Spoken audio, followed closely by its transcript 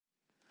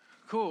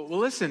Cool. Well,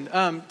 listen,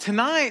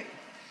 tonight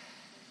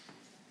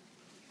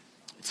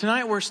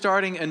we're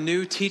starting a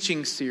new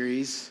teaching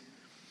series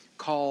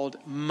called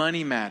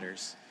Money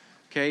Matters.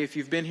 Okay, if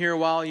you've been here a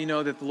while, you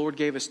know that the Lord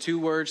gave us 2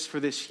 words for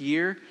this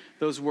year.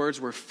 Those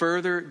words were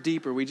further,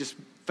 deeper. We just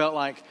felt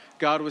like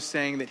God was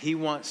saying that He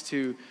wants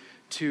to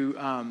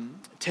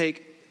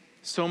take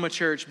Soma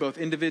Church, both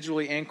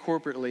individually and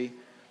corporately,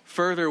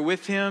 further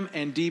with Him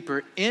and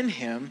deeper in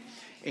Him.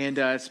 And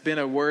it's been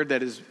a word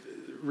that is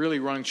really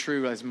rung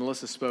true, as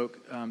Melissa spoke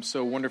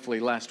so wonderfully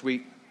last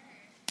week.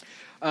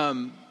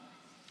 And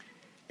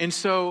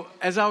so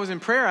as I was in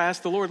prayer, I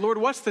asked the Lord,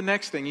 what's the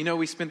next thing? You know,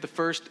 we spent the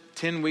first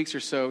 10 weeks or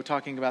so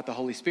talking about the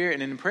Holy Spirit.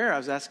 And in prayer, I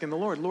was asking the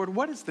Lord,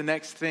 what is the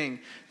next thing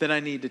that I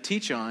need to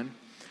teach on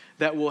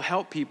that will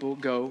help people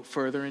go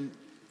further and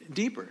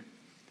deeper?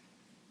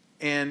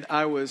 And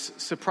I was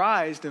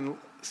surprised and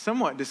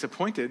somewhat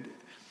disappointed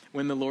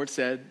when the Lord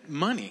said,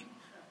 money.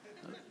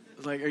 I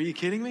was like, are you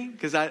kidding me?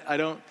 Because I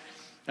don't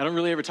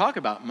really ever talk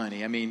about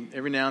money. I mean,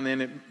 every now and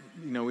then,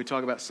 we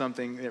talk about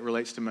something that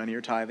relates to money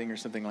or tithing or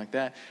something like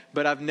that.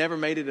 But I've never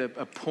made it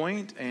a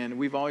point, and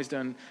we've always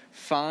done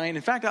fine.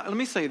 In fact, let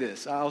me say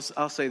this.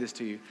 I'll say this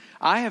to you.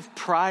 I have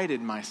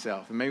prided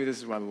myself, and maybe this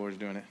is why the Lord's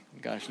doing it.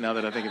 Gosh, now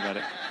that I think about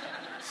it.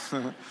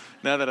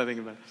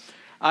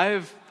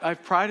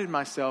 I've prided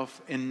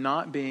myself in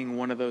not being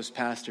one of those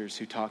pastors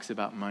who talks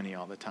about money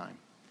all the time.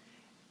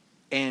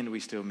 And we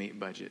still meet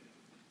budget.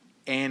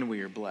 And we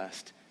are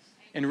blessed.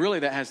 And really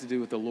that has to do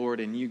with the Lord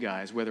and you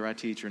guys, whether I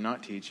teach or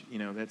not teach.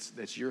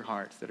 That's your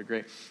hearts that are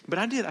great. But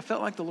I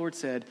felt like the Lord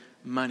said,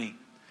 money.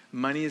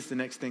 Money is the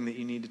next thing that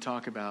you need to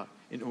talk about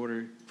in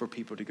order for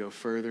people to go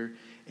further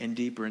and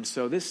deeper. And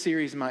so this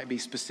series might be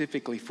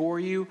specifically for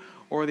you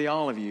or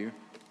all of you.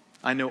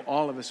 I know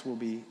all of us will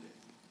be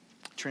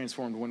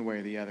transformed one way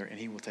or the other, and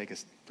He will take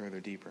us further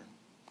deeper.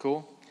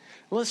 Cool?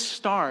 Well, let's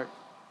start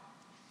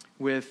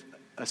with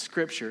a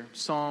scripture,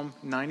 Psalm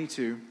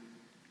 92.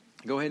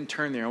 Go ahead and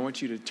turn there. I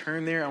want you to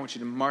turn there. I want you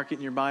to mark it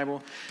in your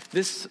Bible.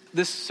 This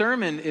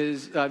sermon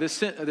is, what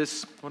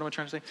am I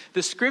trying to say?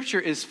 The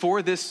scripture is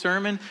for this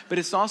sermon, but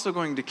it's also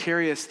going to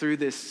carry us through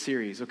this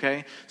series,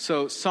 okay?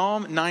 So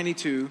Psalm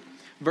 92,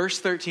 verse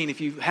 13. If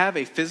you have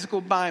a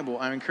physical Bible,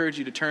 I encourage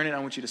you to turn it. I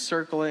want you to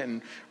circle it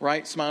and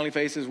write smiley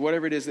faces,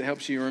 whatever it is that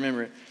helps you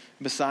remember it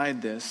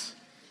beside this.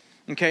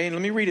 Okay, and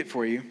let me read it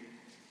for you.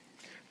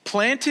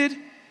 Planted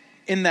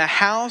in the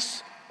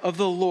house of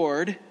the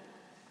Lord,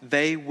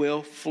 they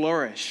will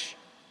flourish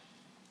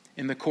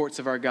in the courts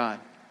of our God.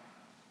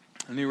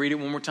 Let me read it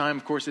one more time.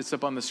 Of course, it's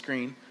up on the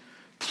screen.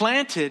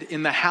 Planted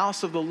in the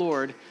house of the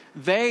Lord,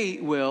 they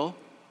will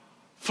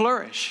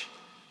flourish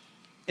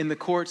in the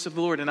courts of the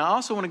Lord. And I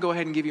also want to go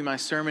ahead and give you my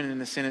sermon in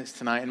a sentence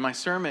tonight. And my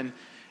sermon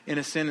in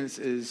a sentence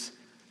is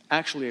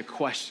actually a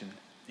question.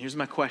 Here's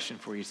my question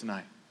for you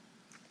tonight.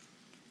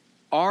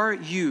 Are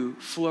you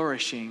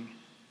flourishing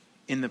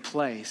in the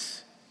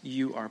place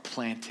you are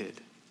planted?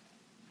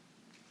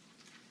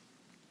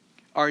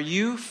 Are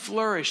you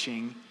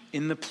flourishing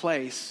in the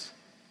place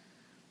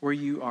where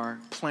you are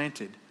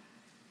planted?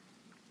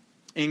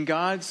 In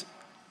God's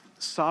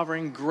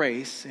sovereign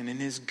grace and in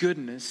His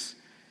goodness,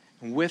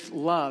 with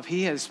love,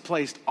 He has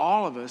placed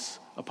all of us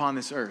upon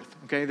this earth.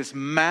 Okay, this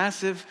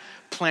massive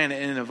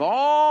planet. And of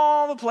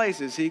all the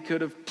places He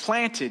could have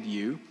planted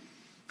you,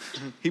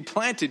 He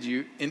planted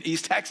you in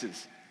East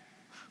Texas.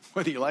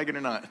 Whether you like it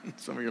or not.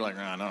 Some of you are like,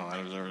 no,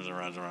 I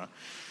don't.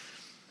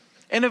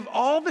 And of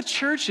all the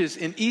churches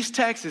in East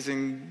Texas,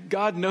 and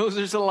God knows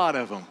there's a lot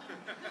of them,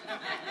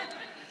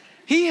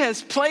 He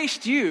has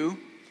placed you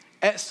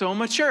at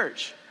Soma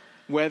Church,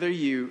 whether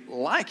you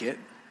like it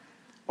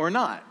or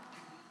not.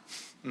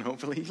 And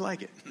hopefully you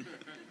like it.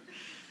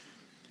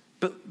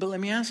 But let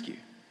me ask you,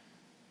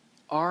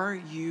 are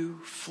you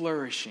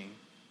flourishing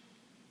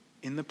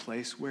in the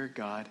place where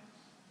God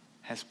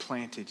has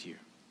planted you?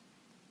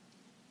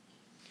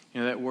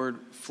 You know, that word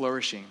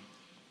flourishing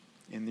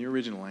in the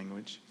original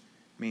language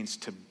means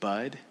to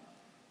bud.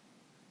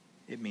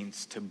 It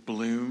means to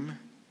bloom.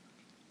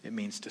 It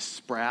means to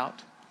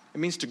sprout. It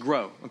means to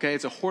grow. Okay,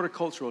 it's a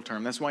horticultural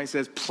term. That's why He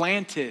says,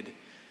 planted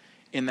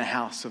in the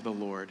house of the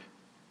Lord,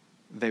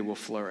 they will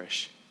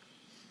flourish.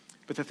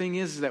 But the thing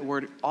is that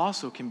word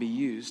also can be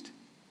used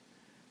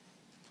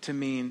to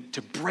mean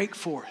to break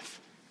forth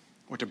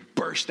or to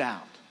burst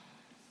out.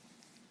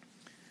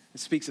 It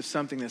speaks of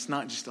something that's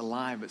not just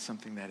alive, but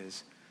something that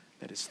is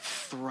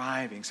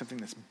thriving, something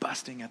that's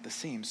busting at the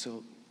seams.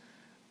 So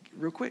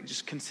real quick,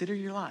 just consider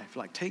your life.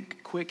 Like,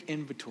 take quick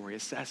inventory,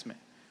 assessment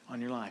on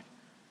your life.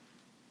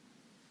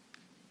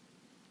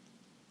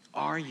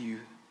 Are you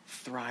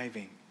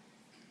thriving?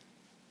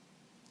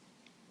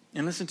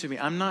 And listen to me,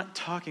 I'm not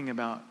talking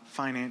about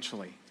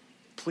financially.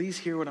 Please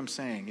hear what I'm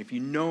saying. If you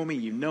know me,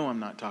 you know I'm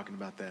not talking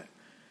about that.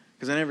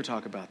 Because I never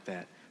talk about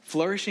that.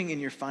 Flourishing in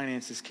your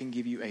finances can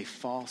give you a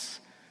false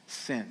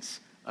sense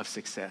of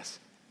success.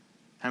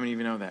 How many of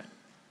you know that?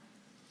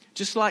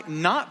 Just like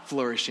not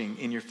flourishing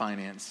in your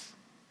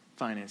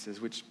finances,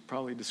 which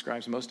probably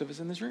describes most of us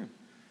in this room,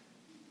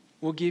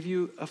 will give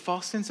you a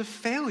false sense of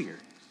failure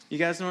You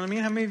guys know what I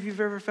mean? How many of you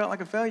have ever felt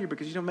like a failure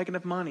because you don't make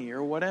enough money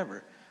or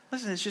whatever?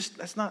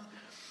 Listen,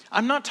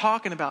 I'm not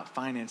talking about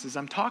finances.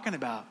 I'm talking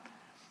about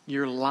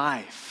your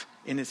life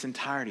in its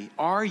entirety.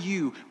 Are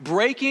you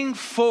breaking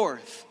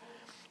forth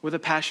with a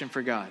passion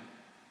for God?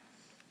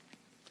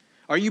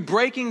 Are you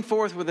breaking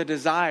forth with a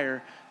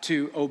desire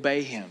to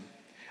obey him?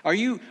 Are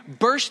you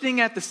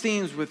bursting at the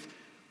seams with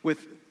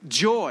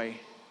joy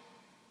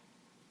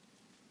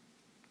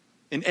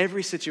in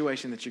every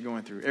situation that you're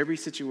going through, every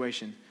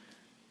situation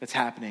that's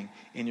happening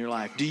in your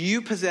life? Do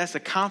you possess a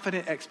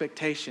confident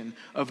expectation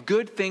of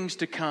good things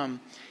to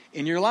come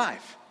in your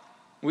life?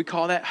 We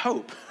call that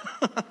hope,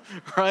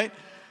 right?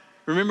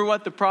 Remember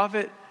what the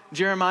prophet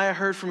Jeremiah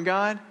heard from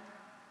God?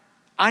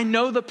 I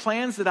know the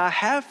plans that I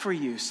have for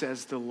you,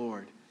 says the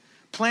Lord.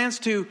 Plans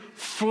to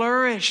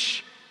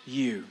flourish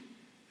you,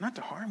 not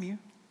to harm you.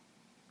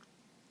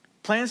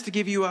 Plans to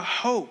give you a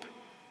hope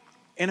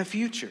and a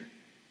future.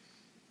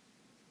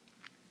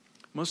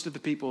 Most of the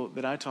people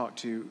that I talk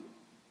to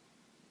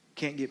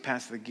can't get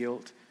past the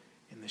guilt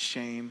and the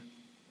shame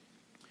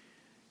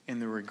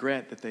and the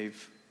regret that they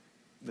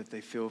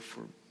feel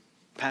for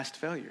past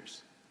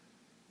failures,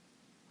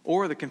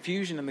 or the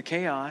confusion and the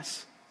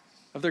chaos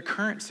of their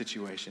current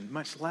situation,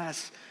 much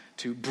less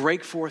to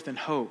break forth in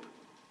hope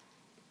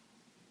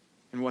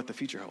in what the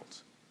future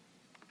holds.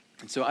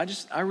 And so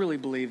I really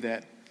believe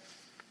that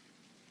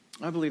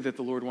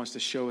the Lord wants to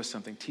show us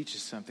something, teach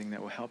us something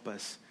that will help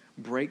us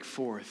break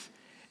forth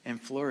and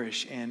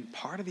flourish. And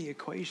part of the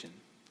equation,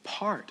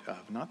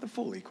 not the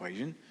full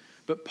equation,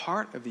 but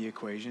part of the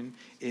equation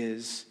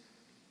is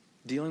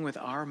dealing with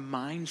our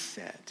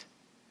mindset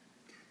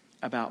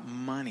about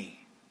money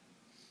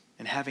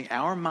and having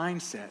our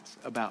mindsets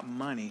about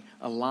money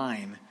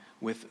align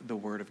with the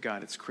Word of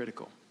God. It's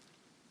critical.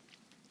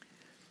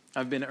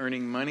 I've been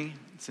earning money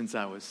since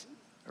I was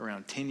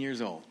around 10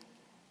 years old.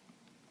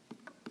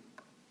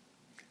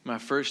 My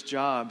first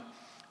job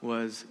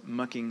was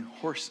mucking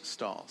horse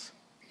stalls.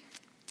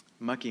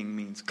 Mucking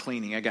means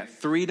cleaning. I got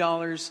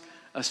 $3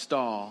 a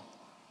stall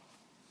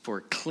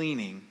for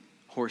cleaning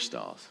horse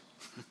stalls.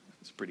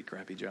 It's a pretty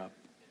crappy job.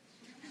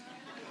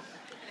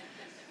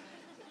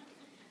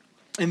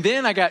 And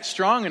then I got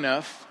strong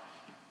enough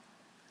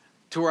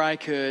to where I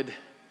could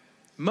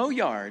mow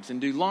yards and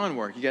do lawn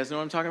work. You guys know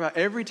what I'm talking about?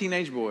 Every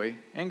teenage boy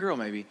and girl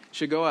maybe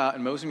should go out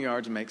and mow some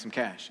yards and make some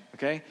cash,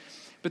 okay?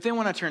 But then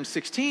when I turned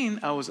 16,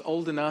 I was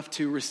old enough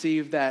to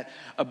receive that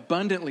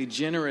abundantly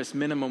generous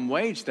minimum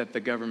wage that the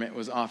government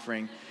was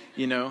offering,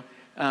 you know.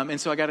 And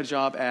so I got a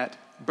job at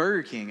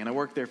Burger King, and I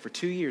worked there for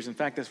 2 years. In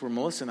fact, that's where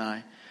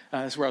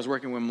I was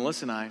working when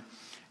Melissa and I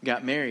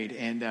got married,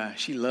 and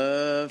she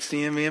loved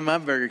seeing me in my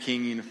Burger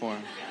King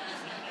uniform.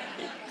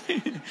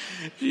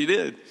 She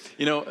did.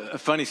 You know, a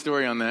funny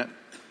story on that.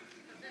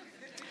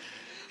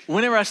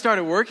 Whenever I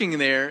started working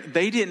there,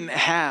 they didn't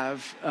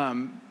have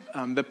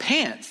the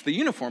pants, the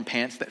uniform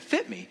pants that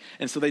fit me.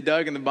 And so they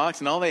dug in the box,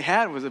 and all they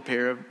had was a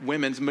pair of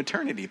women's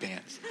maternity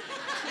pants.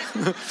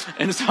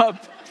 And so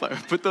I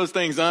put those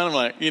things on, I'm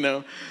like, you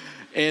know,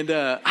 and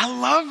I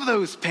love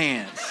those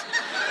pants.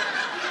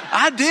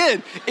 I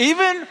did.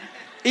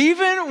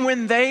 Even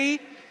when they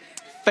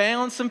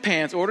found some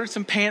pants, ordered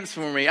some pants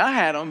for me, I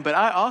had them, but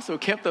I also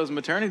kept those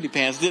maternity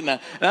pants, didn't I?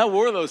 And I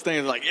wore those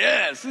things like,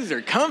 yes, these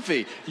are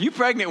comfy. You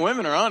pregnant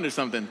women are onto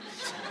something.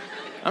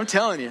 I'm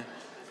telling you.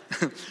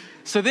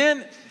 So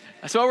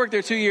I worked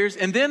there 2 years,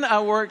 and then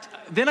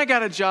I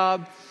got a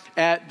job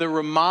at the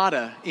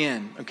Ramada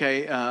Inn,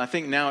 okay? I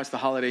think now it's the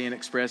Holiday Inn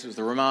Express. It was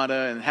the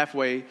Ramada, and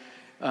halfway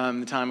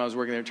the time I was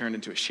working there, it turned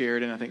into a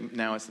Sheraton. I think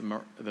now it's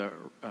the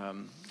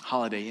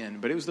Holiday Inn,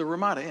 but it was the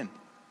Ramada Inn.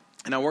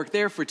 And I worked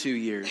there for 2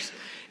 years.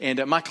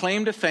 And my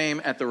claim to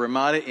fame at the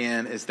Ramada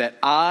Inn is that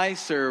I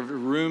served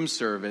room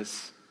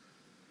service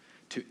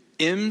to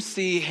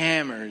MC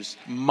Hammer's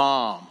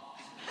mom.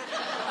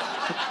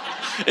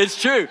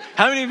 It's true.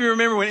 How many of you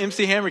remember when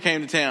MC Hammer came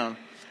to town?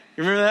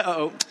 You remember that?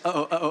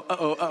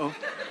 Uh-oh.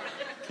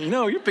 You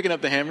know, you're picking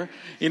up the hammer,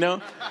 you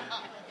know.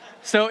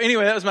 So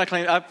anyway, that was my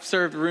claim. I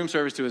served room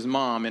service to his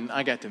mom, and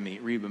I got to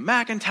meet Reba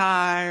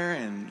McEntire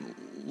and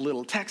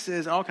Little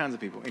Texas and all kinds of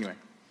people. Anyway.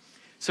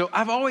 So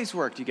I've always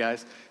worked, you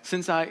guys,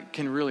 since I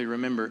can really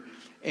remember.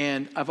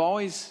 And I've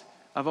always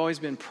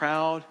been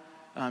proud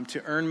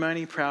to earn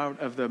money, proud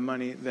of the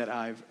money that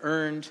I've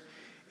earned,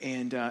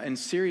 and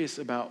serious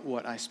about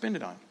what I spend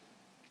it on.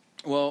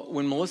 Well,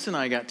 when Melissa and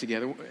I got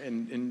together,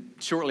 and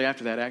shortly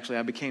after that, actually,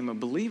 I became a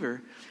believer.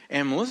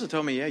 And Melissa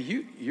told me, yeah,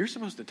 you're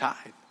supposed to tithe.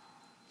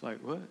 It's like,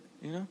 what?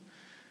 You know?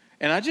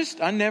 And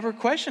I never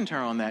questioned her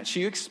on that.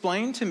 She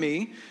explained to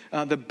me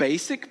the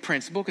basic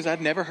principle, because I'd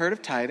never heard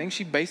of tithing.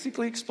 She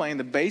basically explained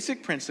the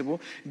basic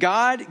principle.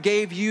 God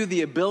gave you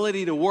the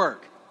ability to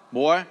work,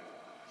 boy,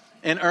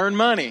 and earn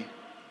money.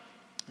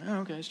 Oh,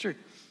 okay, it's true.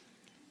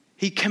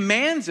 He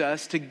commands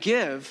us to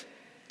give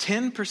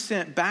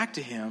 10% back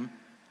to him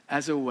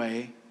as a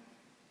way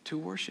to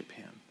worship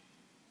him.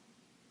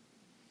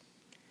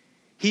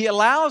 He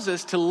allows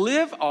us to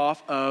live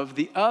off of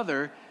the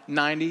other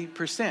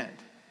 90%.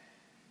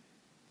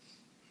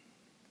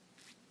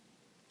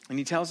 And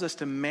he tells us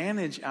to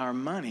manage our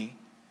money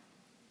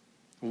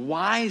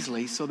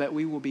wisely so that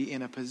we will be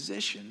in a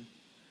position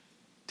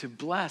to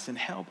bless and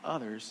help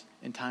others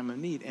in time of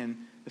need. And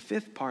the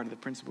fifth part of the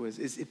principle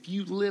is if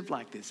you live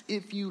like this,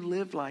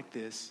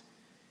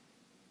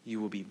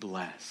 you will be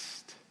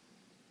blessed.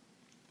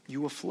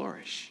 You will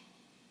flourish.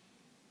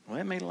 Well,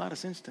 that made a lot of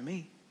sense to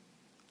me.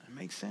 It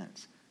makes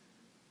sense.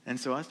 And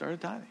so I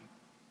started tithing.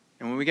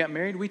 And when we got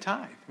married, we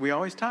tithe. We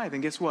always tithe.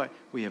 And guess what?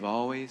 We have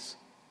always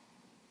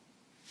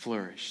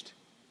flourished.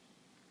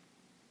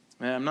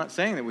 And I'm not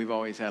saying that we've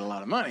always had a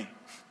lot of money.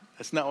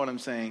 That's not what I'm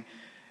saying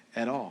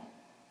at all.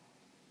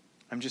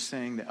 I'm just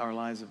saying that our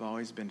lives have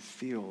always been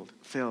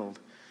filled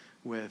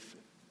with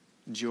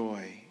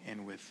joy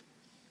and with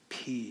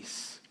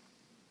peace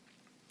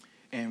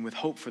and with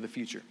hope for the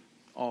future.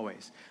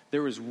 Always.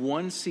 There was the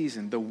one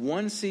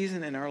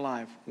season in our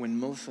life when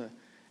Melissa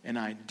and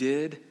I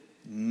did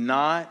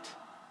not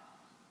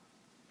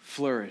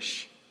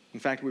flourish. In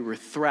fact, we were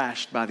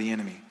thrashed by the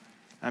enemy.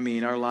 I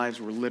mean, our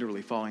lives were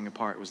literally falling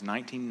apart. It was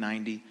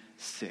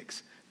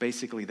 1996.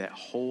 Basically, that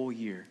whole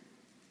year.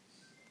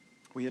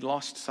 We had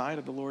lost sight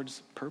of the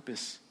Lord's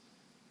purpose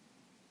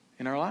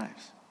in our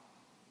lives.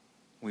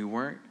 We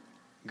weren't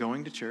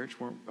going to church,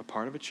 weren't a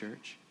part of a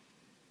church.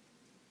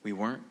 We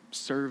weren't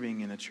serving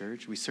in a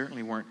church. We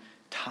certainly weren't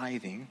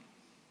tithing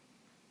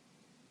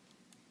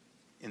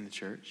in the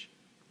church.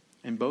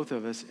 And both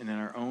of us, in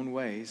our own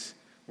ways,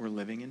 were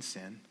living in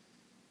sin.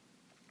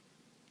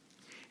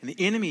 And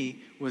the enemy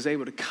was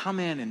able to come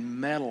in and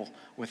meddle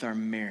with our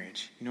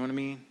marriage. You know what I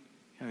mean?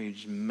 You know, he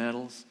just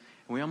meddles.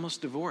 And we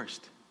almost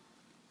divorced.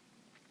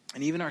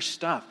 And even our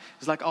stuff.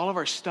 It's like all of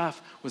our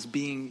stuff was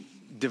being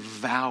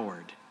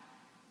devoured.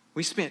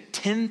 We spent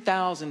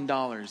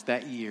 $10,000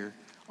 that year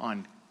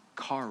on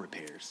car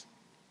repairs.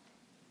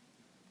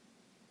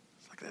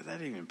 It's like, is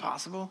that even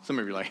possible? Some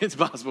of you are like, it's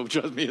possible.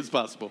 Trust me, it's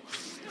possible.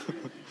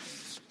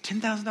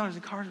 $10,000 in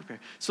car repair.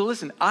 So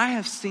listen, I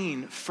have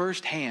seen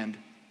firsthand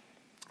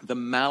the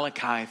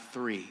Malachi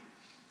 3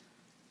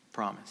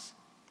 promise.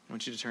 I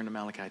want you to turn to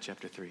Malachi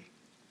chapter 3.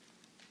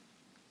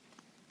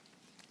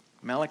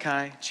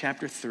 Malachi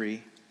chapter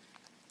 3.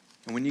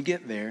 And when you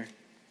get there,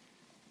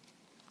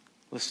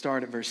 let's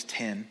start at verse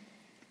 10.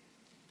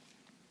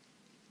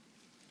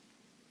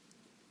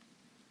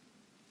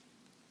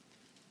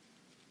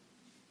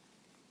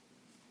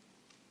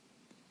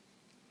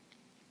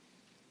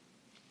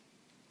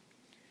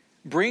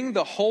 Bring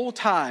the whole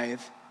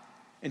tithe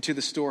into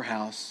the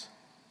storehouse,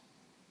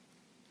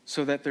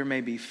 so that there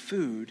may be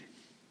food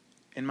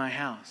in my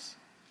house.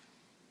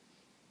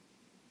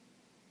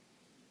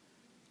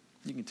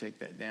 You can take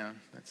that down.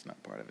 That's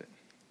not part of it.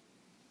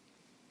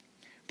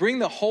 Bring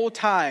the whole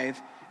tithe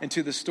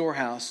into the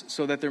storehouse,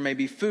 so that there may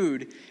be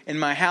food in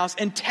my house.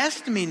 And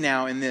test me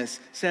now in this,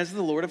 says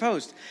the Lord of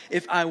hosts,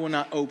 if I will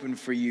not open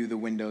for you the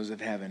windows of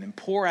heaven and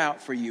pour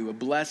out for you a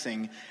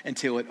blessing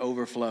until it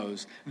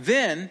overflows.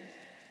 Then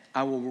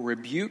I will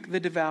rebuke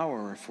the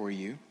devourer for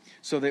you,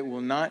 so that it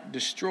will not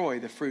destroy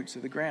the fruits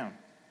of the ground.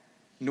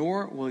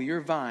 Nor will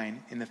your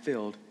vine in the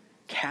field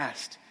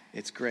cast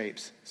its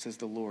grapes, says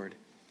the Lord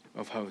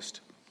of hosts.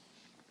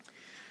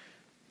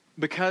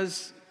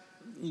 Because,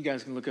 you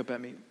guys can look up at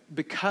me,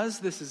 because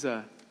this is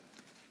a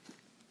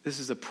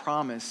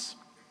promise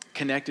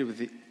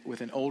connected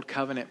with an old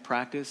covenant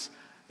practice,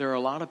 there are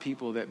a lot of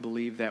people that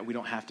believe that we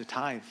don't have to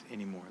tithe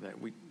anymore,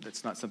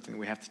 that's not something that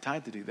we have to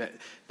tithe to do,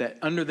 that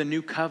under the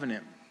new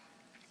covenant,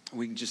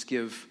 we can just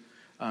give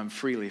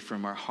freely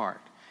from our heart.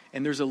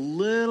 And there's a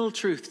little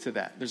truth to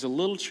that.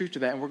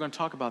 And we're going to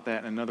talk about that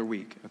in another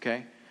week,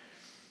 okay?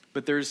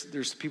 But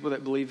there's people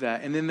that believe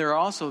that. And then there are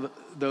also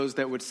those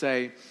that would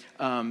say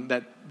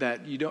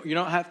that you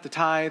don't have to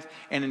tithe.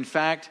 And in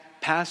fact,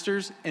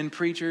 pastors and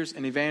preachers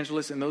and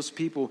evangelists and those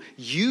people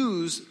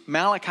use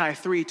Malachi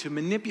 3 to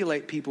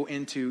manipulate people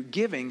into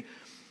giving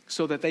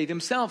so that they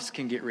themselves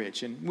can get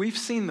rich. And we've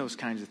seen those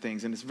kinds of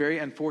things, and it's very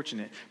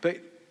unfortunate. But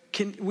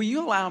will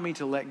you allow me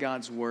to let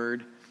God's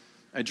word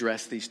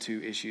address these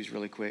two issues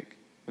really quick?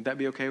 Would that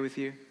be okay with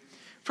you?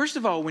 First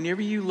of all,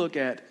 whenever you look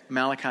at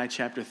Malachi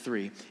chapter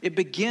 3, it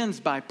begins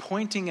by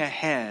pointing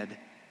ahead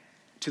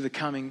to the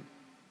coming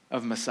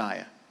of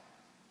Messiah.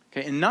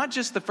 Okay, and not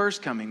just the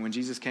first coming when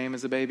Jesus came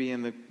as a baby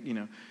and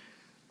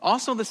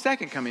also the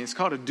second coming. It's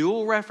called a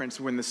dual reference.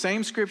 When the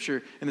same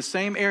scripture in the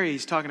same area,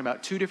 he's talking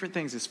about two different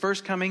things: his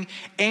first coming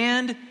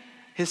and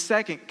his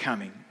second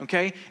coming,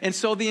 okay? And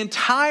so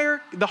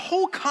the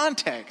whole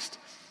context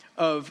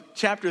of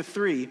chapter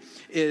 3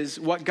 is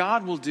what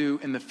God will do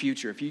in the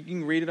future. If you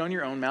can read it on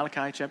your own,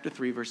 Malachi chapter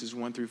 3, verses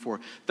 1 through 4.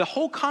 The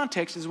whole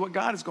context is what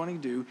God is going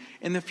to do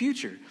in the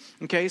future,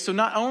 okay? So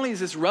not only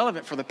is this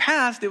relevant for the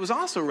past, it was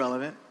also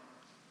relevant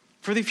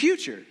for the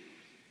future,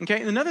 okay?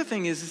 And another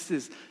thing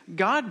is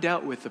God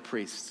dealt with the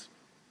priests.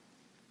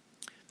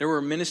 There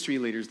were ministry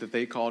leaders that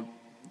they called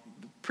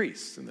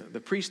priests, and the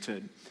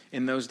priesthood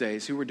in those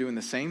days, who were doing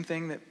the same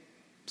thing that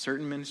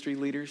certain ministry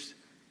leaders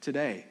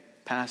today,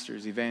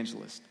 pastors,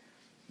 evangelists,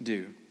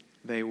 do.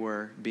 They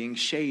were being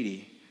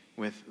shady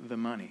with the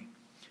money.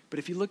 But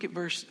if you look at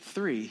verse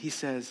 3, he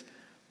says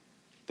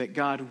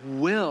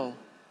that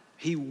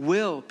He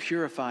will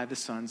purify the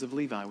sons of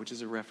Levi, which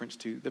is a reference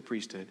to the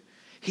priesthood.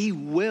 He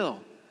will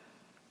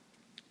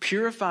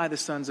purify the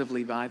sons of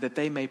Levi that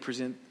they may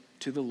present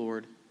to the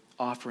Lord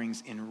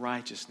offerings in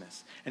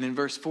righteousness. And in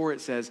verse 4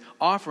 it says,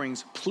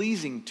 offerings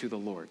pleasing to the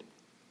Lord,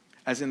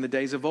 as in the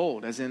days of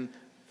old, as in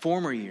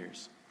former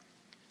years.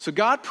 So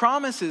God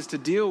promises to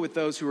deal with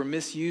those who are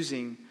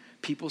misusing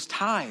people's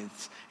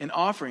tithes and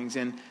offerings,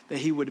 and that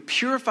He would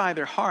purify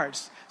their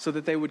hearts so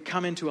that they would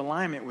come into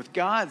alignment with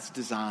God's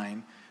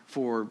design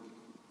for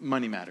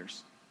money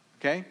matters.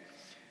 Okay?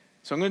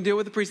 So I'm going to deal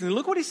with the priest. And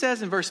look what He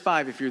says in verse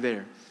 5 if you're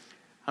there.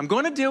 I'm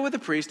going to deal with the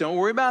priest. Don't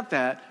worry about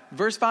that.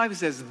 Verse 5, He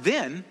says,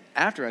 then,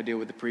 after I deal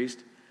with the priest,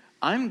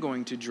 I'm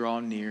going to draw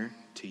near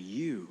to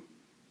you.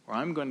 Or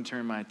I'm going to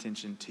turn my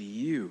attention to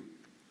you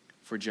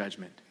for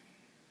judgment.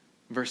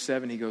 Verse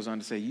 7, He goes on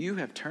to say, you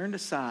have turned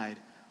aside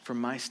from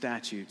my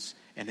statutes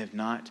and have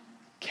not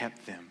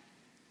kept them.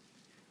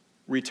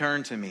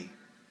 Return to me,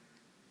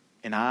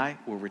 and I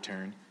will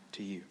return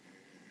to you.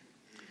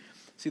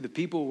 See, the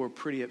people were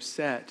pretty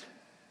upset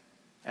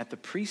at the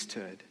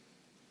priesthood,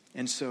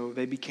 and so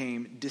they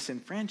became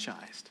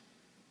disenfranchised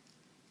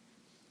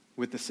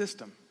with the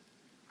system.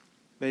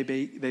 They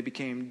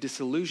became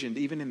disillusioned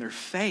even in their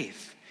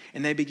faith,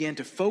 and they began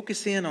to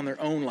focus in on their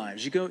own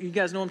lives. You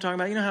guys know what I'm talking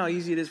about? You know how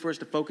easy it is for us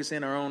to focus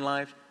in our own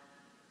life?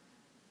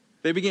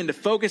 They began to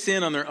focus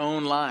in on their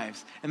own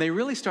lives, and they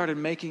really started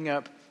making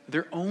up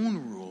their own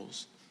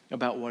rules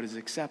about what is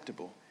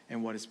acceptable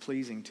and what is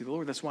pleasing to the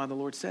Lord. That's why the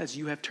Lord says,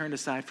 you have turned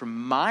aside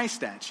from my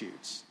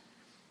statutes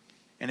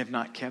and have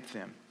not kept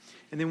them.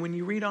 And then when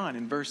you read on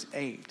in verse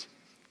 8,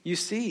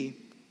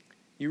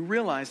 you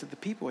realize that the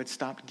people had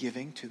stopped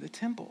giving to the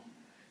temple.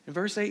 In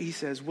verse 8, He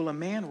says, will a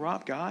man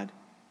rob God?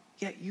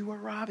 Yet you are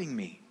robbing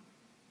me.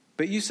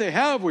 But you say,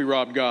 how have we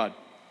robbed God?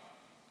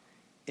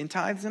 In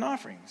tithes and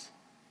offerings.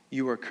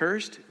 You are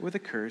cursed with a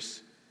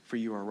curse, for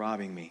you are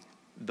robbing me,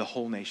 the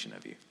whole nation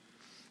of you.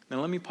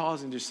 Now let me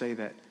pause and just say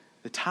that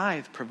the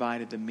tithe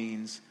provided the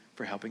means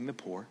for helping the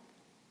poor.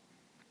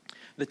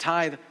 The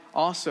tithe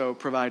also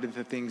provided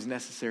the things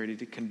necessary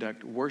to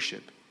conduct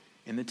worship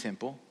in the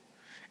temple.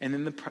 And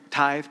then the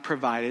tithe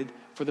provided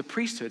for the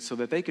priesthood so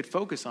that they could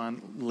focus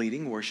on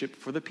leading worship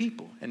for the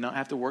people and not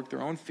have to work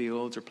their own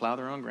fields or plow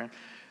their own ground,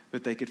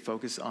 but they could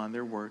focus on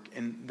their work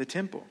in the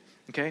temple.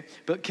 Okay?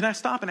 But can I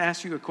stop and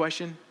ask you a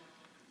question?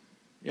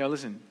 Yeah,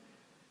 listen.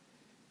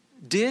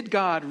 Did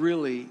God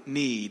really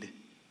need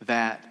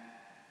that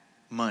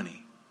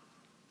money?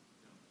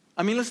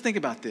 I mean, let's think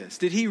about this.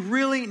 Did He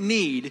really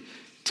need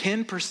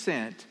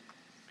 10%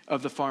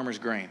 of the farmer's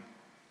grain?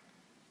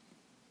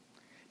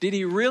 Did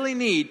He really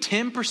need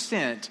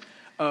 10%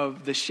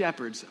 of the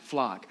shepherd's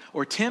flock?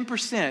 Or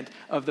 10%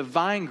 of the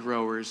vine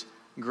grower's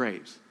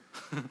grapes?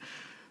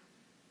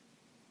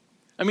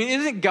 I mean,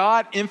 isn't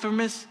God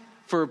infamous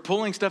for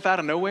pulling stuff out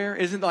of nowhere?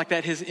 Isn't like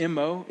that His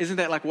MO? Isn't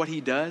that like what He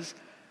does?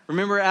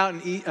 Remember out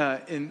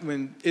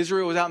when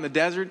Israel was out in the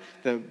desert,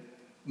 the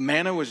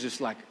manna was just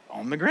like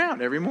on the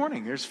ground every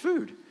morning. There's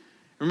food.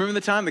 Remember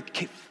the time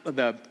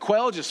the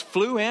quail just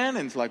flew in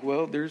and it's like,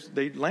 well,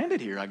 they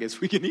landed here. I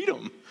guess we can eat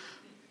them.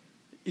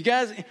 You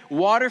guys,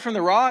 water from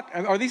the rock.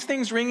 Are these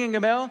things ringing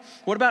a bell?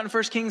 What about in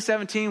 1 Kings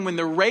 17 when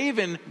the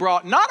raven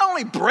brought not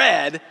only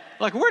bread,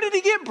 like where did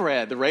he get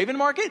bread? The raven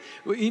market?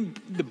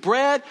 The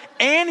bread,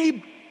 and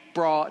he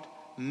brought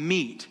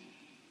meat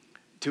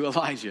to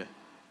Elijah.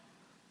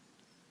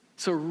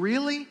 So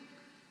really,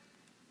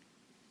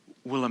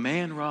 will a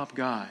man rob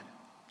God?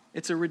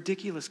 It's a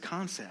ridiculous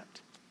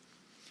concept.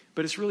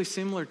 But it's really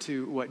similar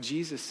to what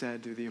Jesus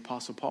said to the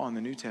Apostle Paul in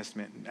the New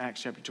Testament. In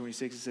Acts chapter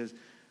 26, it says,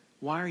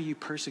 why are you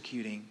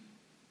persecuting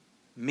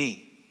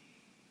me?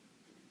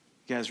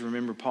 You guys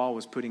remember Paul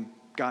was putting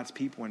God's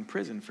people in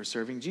prison for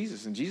serving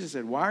Jesus. And Jesus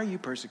said, why are you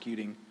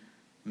persecuting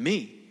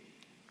me?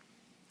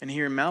 And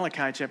here in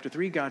Malachi chapter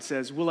 3, God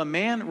says, will a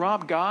man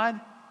rob God?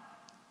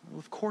 Well,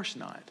 of course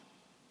not.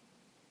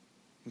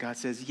 And God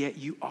says, yet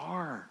you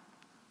are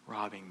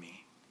robbing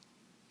me.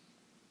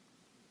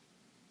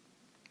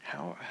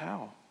 How?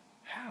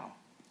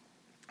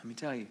 Let me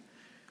tell you.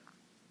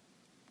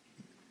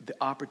 The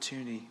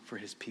opportunity for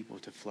His people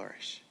to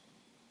flourish.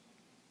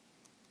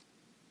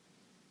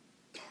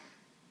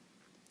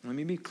 Let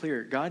me be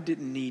clear. God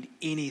didn't need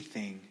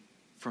anything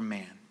from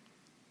man.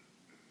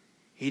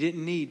 He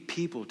didn't need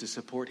people to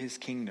support His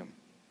kingdom.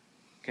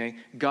 Okay?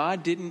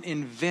 God didn't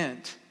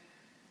invent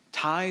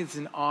tithes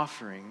and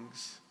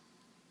offerings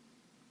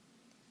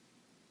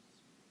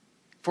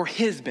for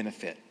His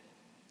benefit.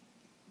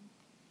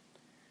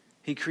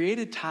 He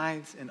created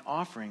tithes and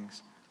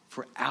offerings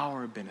for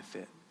our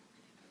benefit.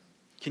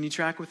 Can you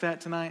track with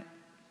that tonight?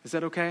 Is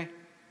that okay?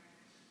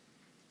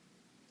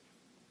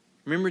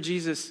 Remember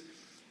Jesus,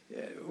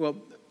 well,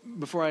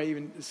 before I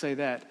even say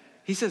that,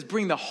 He says,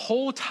 bring the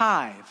whole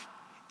tithe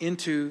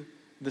into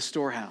the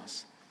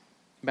storehouse.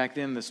 Back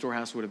then, the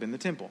storehouse would have been the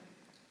temple.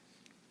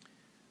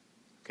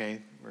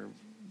 Okay, where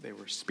they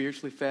were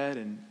spiritually fed,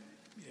 and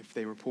if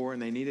they were poor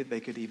and they needed, they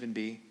could even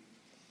be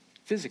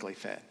physically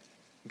fed.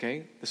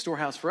 Okay, the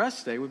storehouse for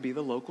us today would be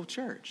the local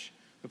church,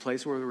 a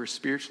place where we're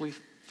spiritually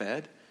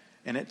fed,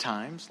 and at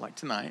times, like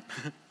tonight,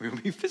 we'll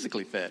be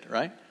physically fed,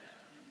 right?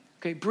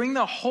 Okay, bring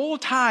the whole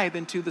tithe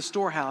into the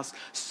storehouse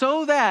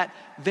so that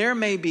there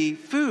may be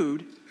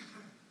food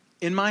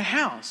in my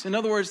house. In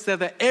other words, so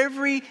that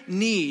every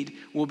need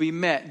will be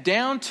met,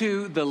 down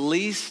to the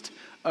least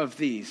of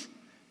these,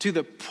 to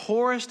the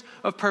poorest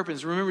of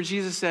persons. Remember,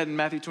 Jesus said in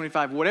Matthew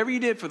 25, whatever you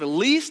did for the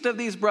least of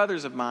these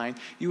brothers of mine,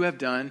 you have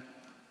done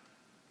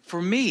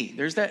for me.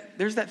 There's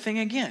that thing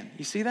again.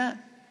 You see that?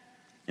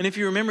 And if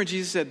you remember,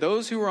 Jesus said,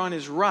 those who were on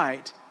his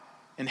right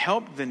and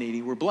helped the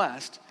needy were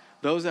blessed.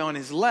 Those on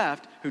his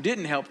left who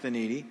didn't help the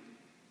needy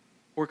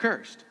were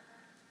cursed.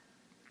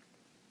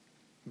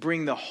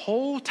 Bring the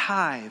whole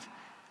tithe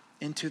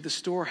into the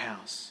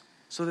storehouse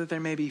so that there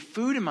may be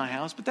food in my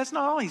house. But that's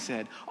not all he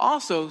said.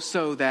 Also,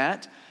 so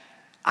that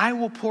I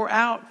will pour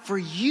out for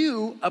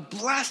you a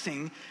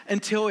blessing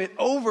until it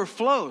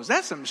overflows.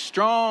 That's some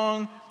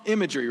strong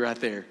imagery right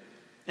there.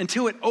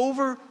 Until it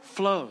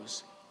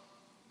overflows.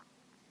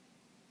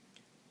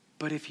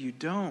 But if you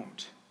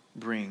don't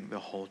bring the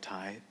whole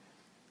tithe,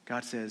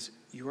 God says,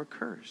 you are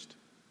cursed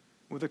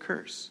with a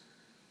curse,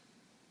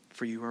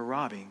 for you are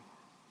robbing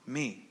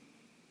me.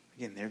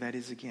 Again, there that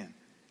is again.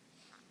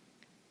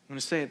 I'm going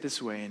to say it this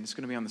way, and it's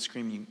going to be on the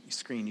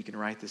screen. You can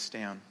write this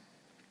down.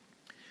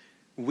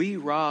 We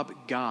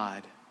rob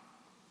God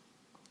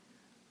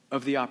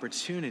of the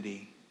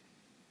opportunity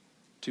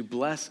to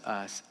bless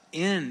us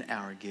in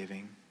our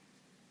giving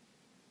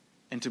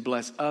and to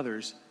bless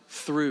others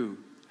through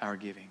our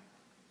giving.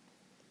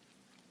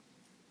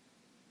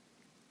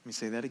 Let me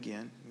say that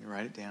again. You can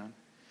write it down.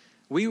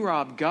 We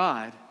rob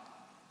God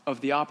of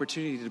the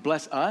opportunity to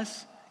bless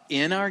us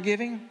in our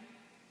giving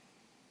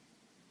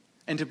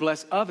and to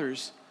bless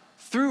others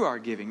through our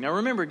giving. Now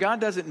remember, God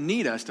doesn't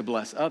need us to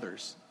bless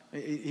others.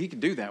 He can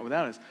do that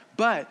without us.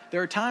 But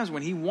there are times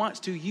when he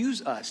wants to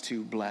use us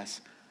to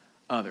bless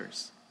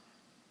others.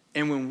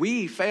 And when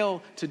we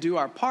fail to do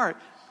our part,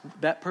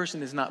 that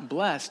person is not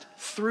blessed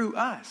through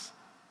us.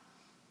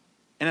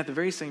 And at the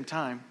very same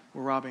time,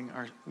 we're robbing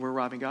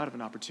God of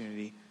an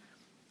opportunity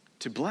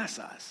to bless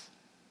us.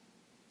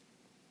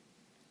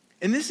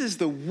 And this is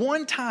the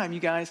one time, you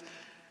guys,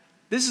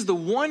 this is the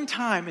one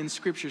time in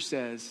Scripture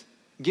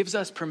gives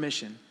us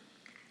permission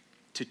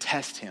to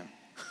test him.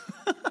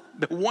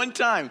 The one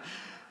time.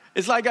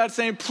 It's like God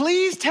saying,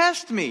 please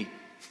test me.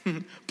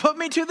 Put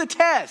me to the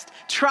test.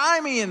 Try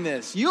me in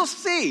this. You'll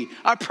see.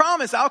 I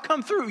promise I'll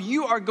come through.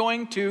 You are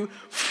going to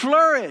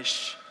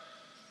flourish.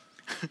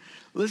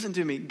 Listen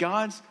to me.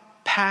 God's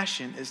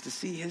passion is to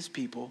see his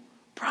people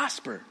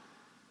prosper.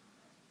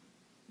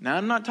 Now,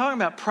 I'm not talking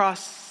about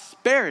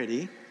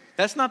prosperity.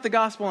 That's not the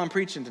gospel I'm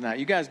preaching tonight.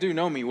 You guys do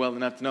know me well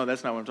enough to know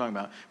that's not what I'm talking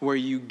about. Where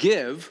you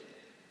give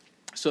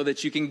so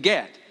that you can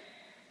get.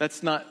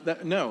 That's not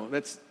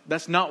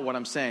what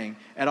I'm saying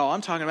at all.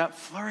 I'm talking about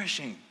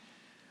flourishing.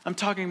 I'm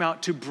talking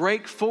about to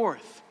break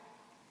forth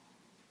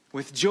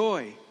with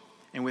joy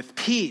and with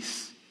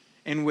peace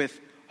and with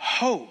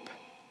hope.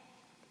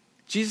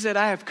 Jesus said,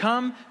 I have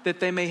come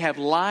that they may have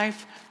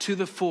life to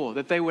the full,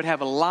 that they would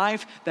have a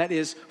life that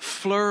is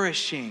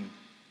flourishing.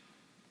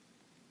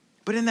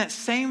 But in that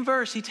same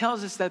verse, he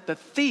tells us that the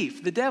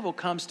thief, the devil,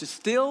 comes to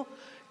steal,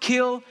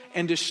 kill,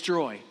 and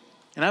destroy.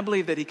 And I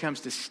believe that he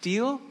comes to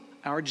steal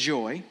our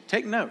joy.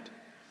 Take note.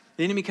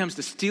 The enemy comes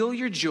to steal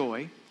your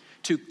joy,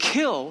 to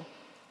kill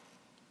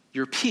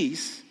your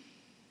peace.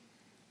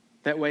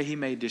 That way he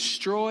may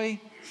destroy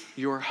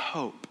your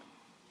hope.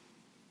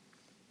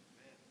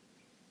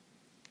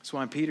 That's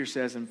why Peter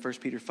says in 1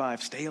 Peter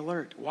 5, stay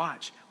alert,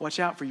 watch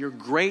out for your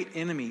great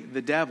enemy,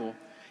 the devil.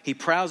 He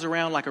prowls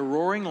around like a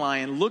roaring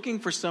lion looking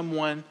for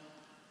someone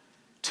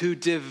to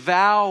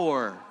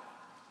devour.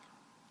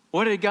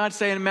 What did God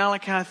say in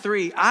Malachi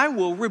 3? I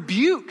will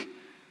rebuke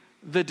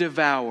the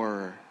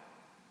devourer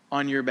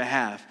on your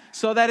behalf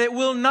so that it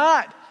will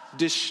not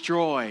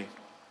destroy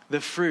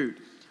the fruit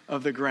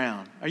of the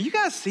ground. Are you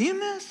guys seeing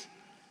this?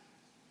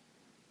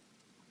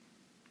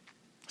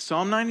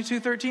 Psalm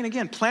 92:13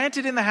 again.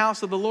 Planted in the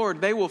house of the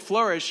Lord, they will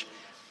flourish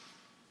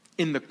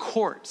in the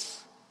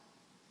courts.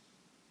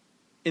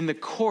 In the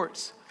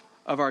courts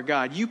of our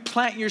God. You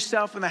plant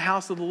yourself in the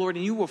house of the Lord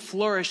and you will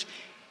flourish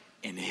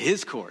in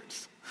his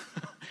courts.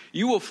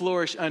 You will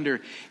flourish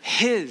under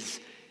his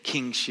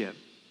kingship.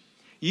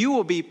 You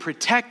will be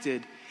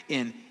protected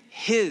in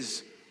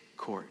his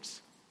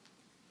courts.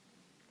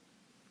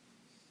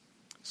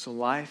 So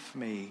life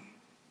may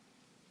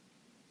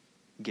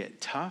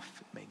get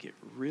tough, it may get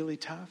really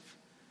tough,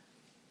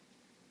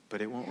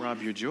 but it won't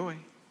rob your joy.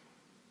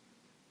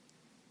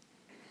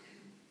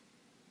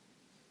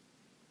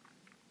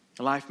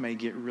 Life may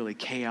get really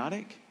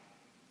chaotic,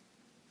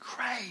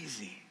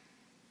 crazy,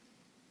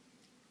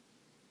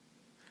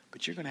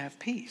 but you're going to have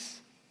peace.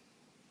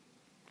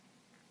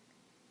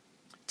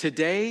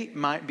 Today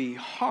might be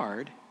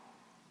hard,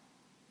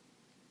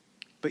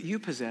 but you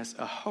possess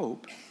a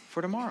hope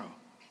for tomorrow,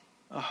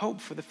 a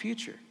hope for the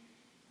future.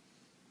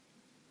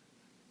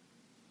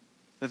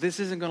 That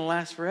this isn't going to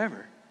last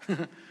forever,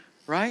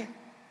 right?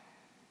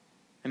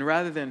 And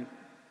rather than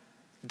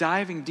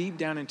diving deep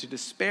down into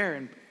despair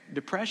and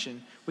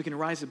depression, we can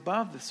rise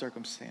above the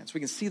circumstance. We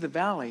can see the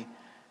valley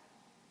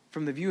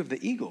from the view of the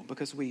eagle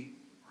because we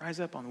rise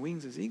up on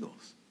wings as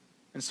eagles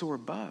and soar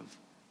above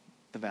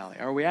the valley.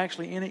 Are we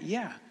actually in it?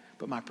 Yeah.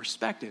 But my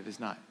perspective is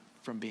not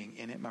from being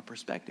in it. My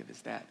perspective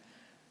is that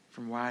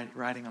from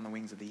riding on the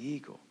wings of the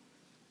eagle.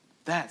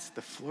 That's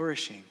the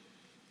flourishing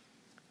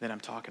that I'm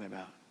talking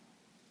about.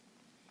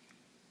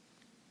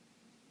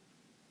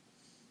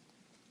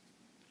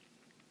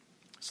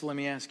 So let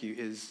me ask you,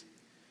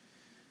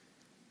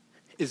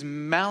 is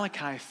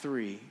Malachi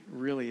 3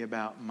 really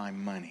about my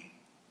money?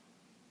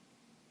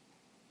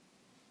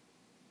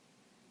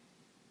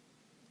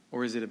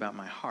 Or is it about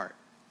my heart?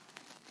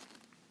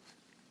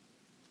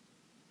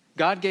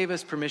 God gave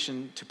us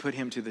permission to put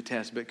him to the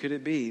test, but could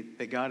it be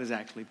that God is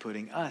actually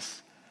putting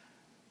us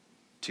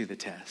to the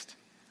test?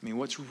 I mean,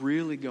 what's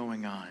really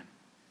going on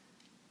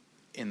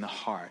in the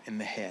heart, in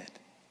the head,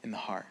 in the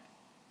heart?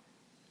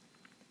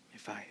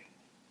 If I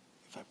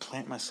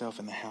plant myself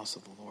in the house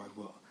of the Lord,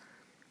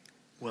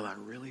 will I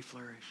really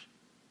flourish?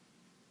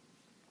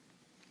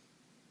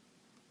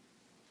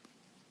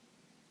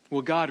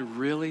 Will God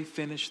really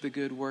finish the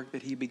good work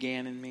that he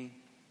began in me?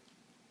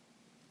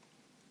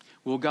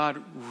 Will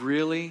God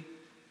really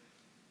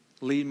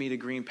lead me to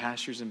green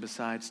pastures and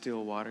beside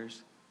still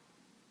waters?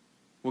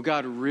 Will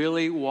God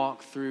really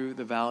walk through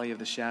the valley of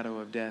the shadow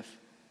of death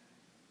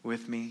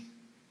with me?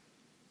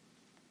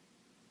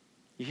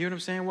 You hear what I'm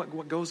saying?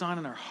 What goes on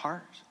in our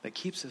heart that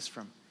keeps us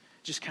from,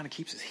 just kind of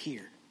keeps us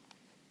here?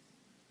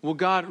 Will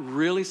God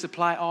really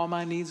supply all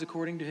my needs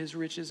according to his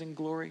riches and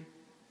glory?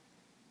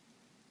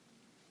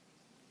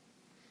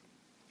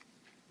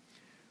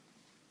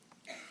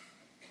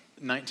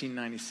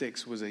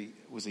 $1996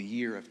 was a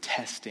year of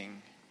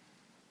testing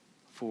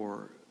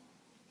for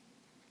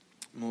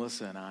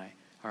Melissa and I.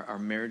 Our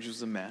marriage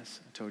was a mess.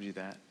 I told you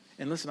that.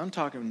 And listen, I'm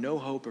talking no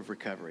hope of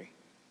recovery.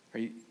 Are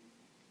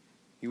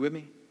you with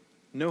me?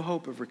 No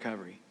hope of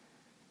recovery.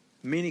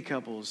 Many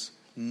couples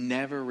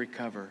never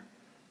recover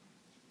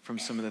from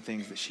some of the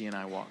things that she and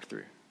I walked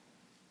through.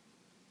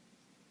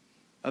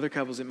 Other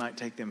couples, it might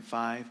take them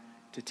 5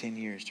 to 10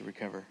 years to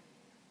recover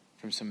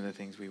from some of the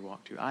things we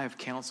walked through. I have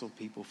counseled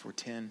people for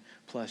 10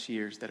 plus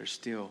years that are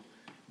still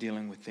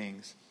dealing with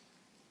things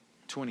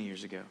 20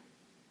 years ago.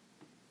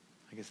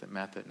 I guess that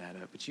math doesn't add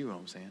up, but you know what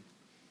I'm saying.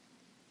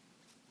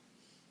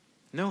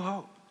 No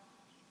hope.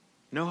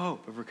 No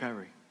hope of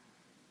recovery.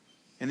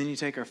 And then you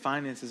take our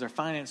finances. Our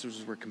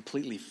finances were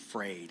completely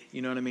frayed.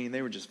 You know what I mean?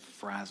 They were just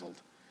frazzled.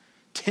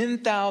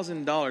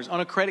 $10,000 on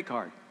a credit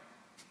card.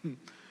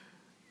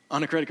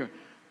 On a credit card.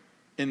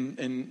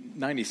 In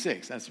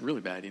 96. That's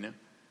really bad, you know.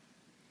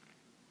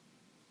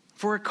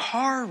 For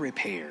car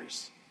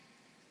repairs.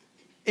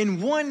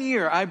 In 1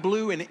 year, I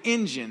blew an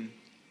engine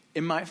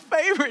in my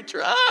favorite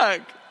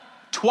truck.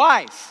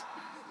 Twice.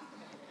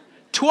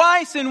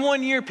 Twice in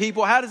 1 year,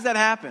 people. How does that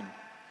happen?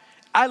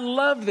 I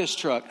love this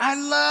truck.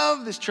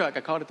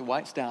 I called it the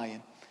White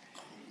Stallion.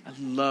 I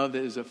love that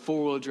it was a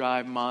 4-wheel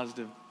drive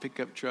Mazda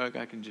pickup truck.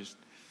 I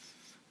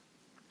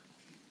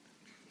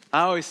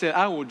always said,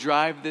 I will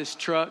drive this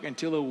truck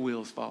until the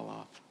wheels fall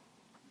off.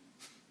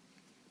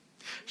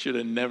 Should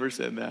have never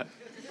said that.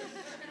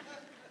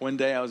 One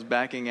day I was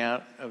backing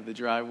out of the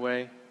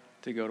driveway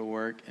to go to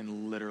work,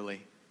 and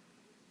literally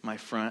my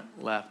front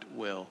left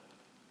wheel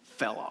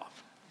fell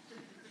off.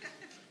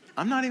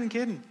 I'm not even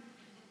kidding.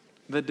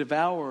 The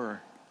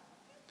devourer.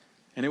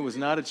 And it was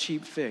not a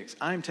cheap fix.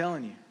 I'm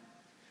telling you.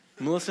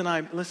 Melissa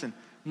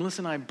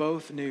and I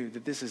both knew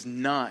that this is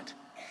not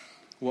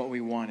what we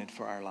wanted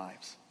for our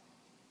lives.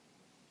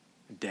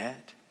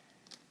 Debt.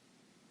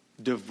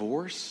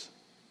 Divorce.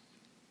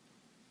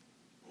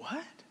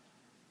 What?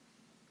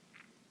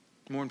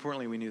 More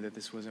importantly, we knew that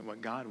this wasn't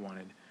what God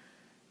wanted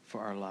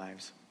for our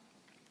lives,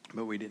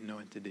 but we didn't know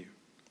what to do.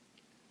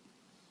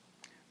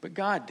 But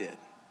God did,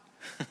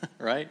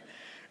 right?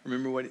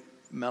 Remember what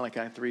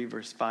Malachi 3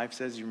 verse 5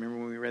 says? You remember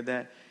when we read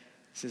that? It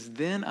says,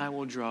 then I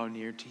will draw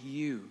near to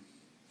you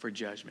for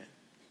judgment,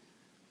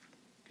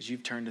 because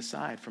you've turned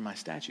aside from my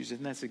statutes.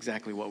 And that's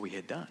exactly what we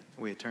had done.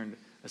 We had turned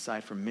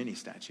aside from many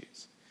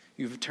statutes.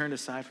 You've turned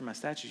aside from my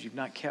statutes. You've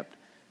not kept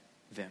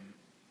them.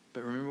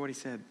 But remember what he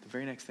said. The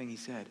very next thing he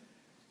said,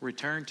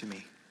 return to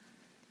me.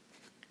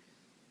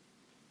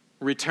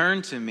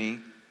 Return to me,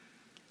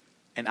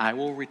 and I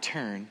will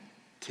return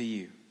to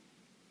you.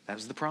 That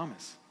was the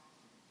promise.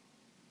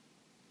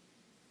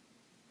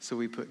 So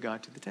we put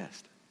God to the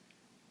test.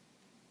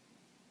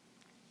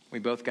 We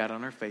both got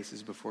on our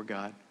faces before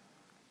God,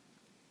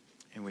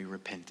 and we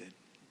repented.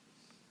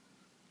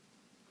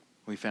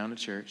 We found a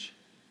church.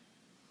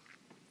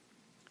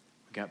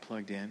 We got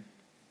plugged in.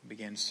 We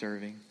began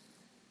serving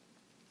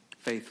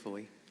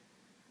faithfully.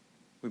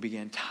 We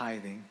began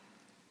tithing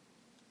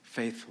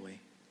faithfully.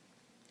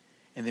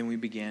 And then we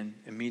began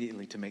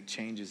immediately to make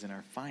changes in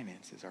our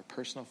finances, our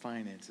personal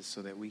finances,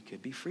 so that we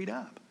could be freed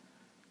up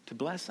to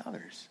bless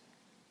others.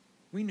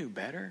 We knew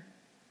better.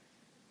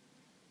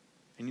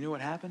 And you know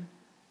what happened?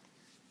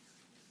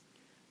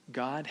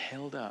 God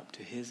held up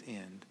to his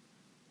end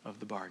of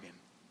the bargain.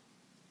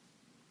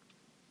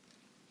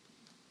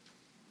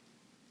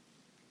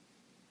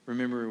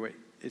 remember what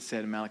it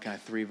said in Malachi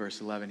 3,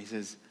 verse 11. He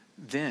says,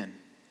 then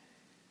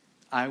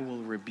I will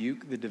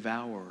rebuke the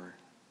devourer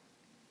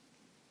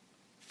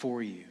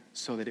for you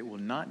so that it will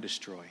not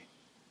destroy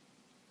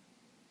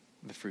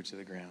the fruits of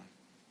the ground.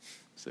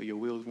 So your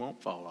wheels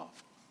won't fall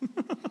off.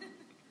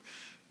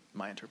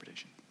 My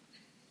interpretation.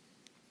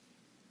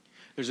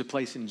 There's a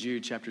place in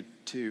Jude chapter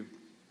 2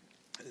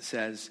 that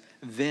says,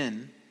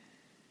 then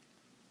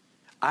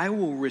I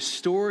will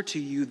restore to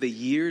you the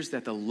years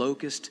that the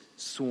locust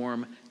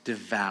swarm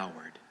devoured.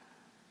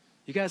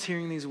 You guys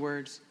hearing these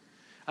words?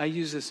 I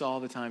use this all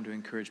the time to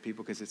encourage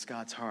people because it's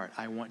God's heart.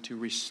 I want to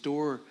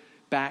restore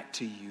back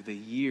to you the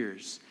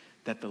years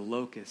that the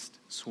locust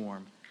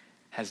swarm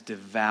has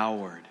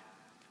devoured,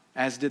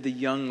 as did the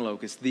young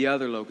locust, the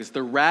other locust,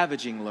 the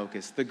ravaging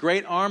locust, the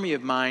great army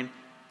of mine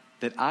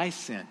that I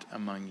sent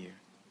among you.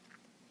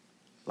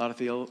 A lot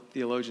of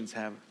theologians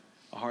have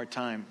a hard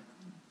time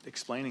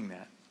explaining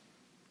that.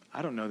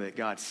 I don't know that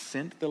God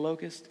sent the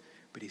locust,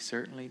 but he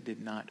certainly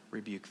did not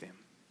rebuke them.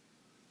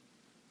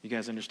 You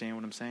guys understand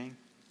what I'm saying?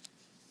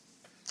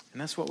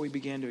 And that's what we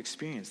began to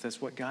experience.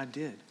 That's what God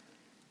did.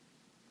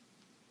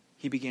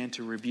 He began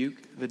to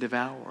rebuke the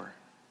devourer.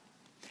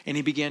 And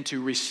he began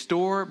to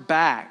restore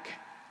back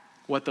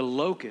what the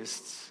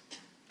locusts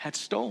had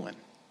stolen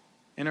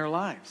in our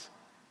lives.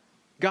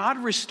 God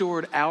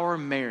restored our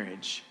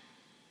marriage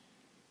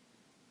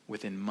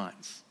within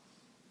months.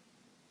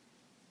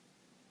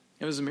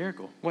 It was a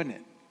miracle, wasn't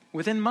it?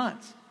 Within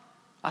months.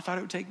 I thought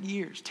it would take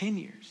years, 10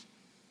 years,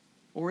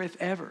 or if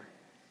ever.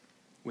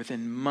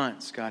 Within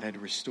months, God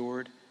had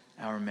restored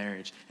our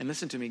marriage. And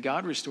listen to me,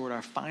 God restored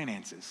our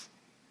finances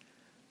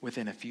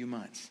within a few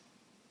months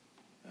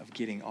of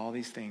getting all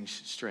these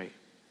things straight.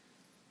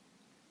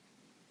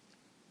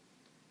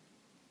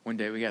 One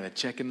day we got a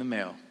check in the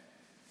mail.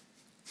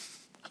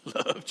 I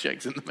love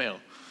checks in the mail.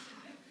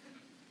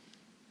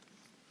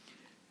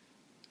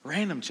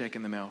 Random check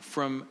in the mail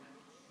from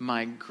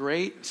my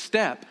great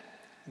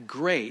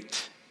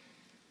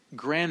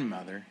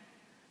grandmother,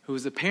 who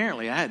was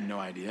apparently, I had no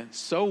idea,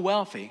 so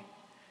wealthy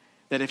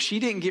that if she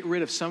didn't get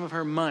rid of some of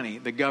her money,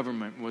 the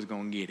government was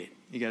going to get it.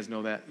 You guys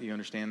know that? You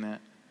understand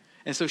that?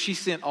 And so she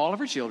sent all of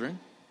her children,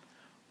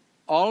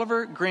 all of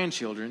her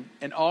grandchildren,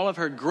 and all of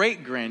her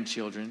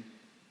great-grandchildren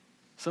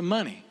some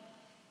money.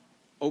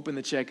 Open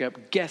the check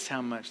up. Guess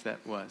how much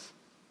that was?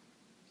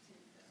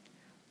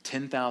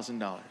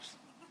 $10,000.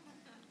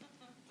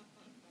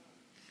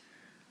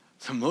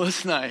 So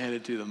Melissa and I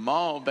headed to the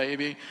mall,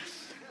 baby.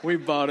 We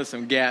bought us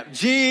some Gap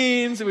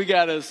jeans. We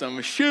got us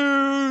some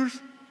shoes.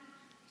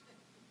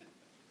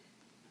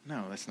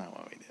 No, that's not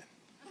what we did.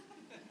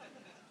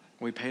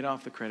 We paid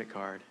off the credit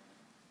card,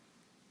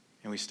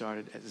 and we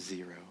started at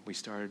zero. We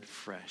started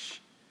fresh,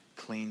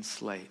 clean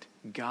slate.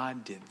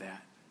 God did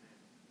that.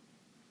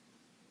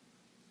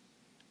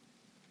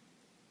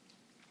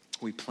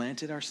 We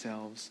planted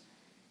ourselves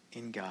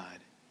in God,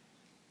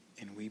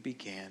 and we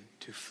began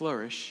to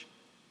flourish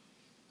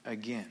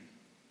again.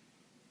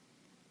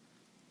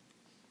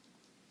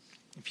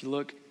 If you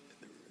look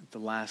at the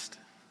last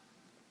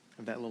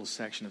of that little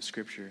section of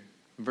Scripture,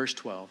 verse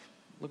 12,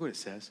 look what it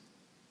says.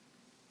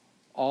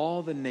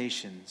 All the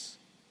nations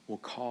will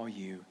call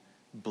you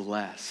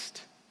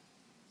blessed,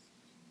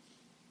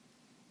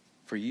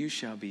 for you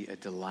shall be a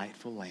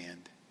delightful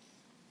land.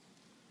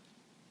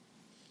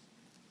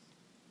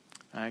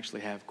 I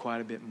actually have quite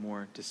a bit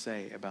more to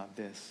say about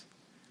this,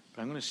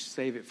 but I'm going to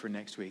save it for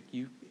next week.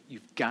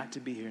 You've got to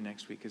be here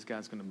next week because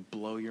God's going to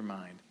blow your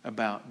mind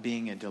about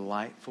being a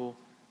delightful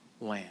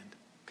land.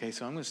 Okay,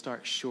 so I'm going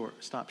to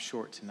stop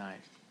short tonight.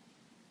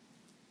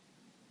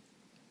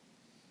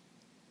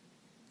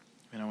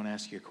 And I want to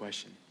ask you a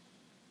question.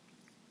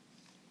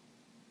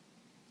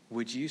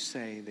 Would you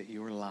say that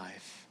your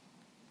life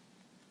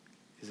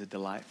is a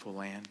delightful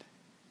land?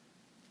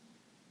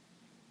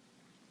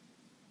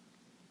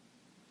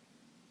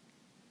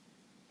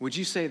 Would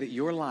you say that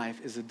your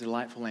life is a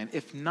delightful land?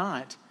 If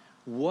not,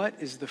 what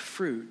is the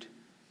fruit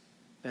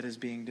that is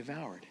being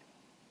devoured?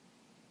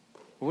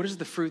 What is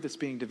the fruit that's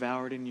being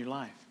devoured in your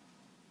life?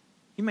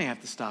 You may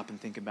have to stop and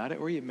think about it,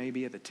 or it may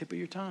be at the tip of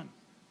your tongue,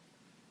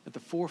 at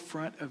the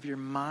forefront of your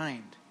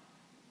mind.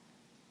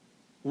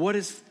 What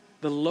is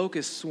the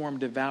locust swarm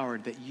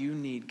devoured that you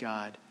need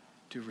God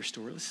to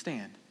restore? Let's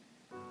stand.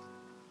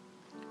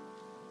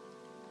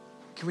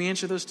 Can we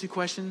answer those two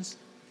questions?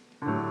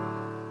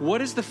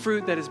 What is the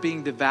fruit that is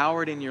being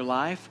devoured in your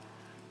life?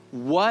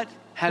 What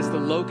has the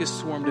locust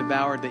swarm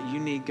devoured that you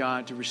need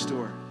God to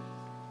restore?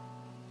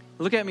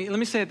 Look at me. Let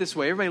me say it this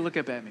way. Everybody look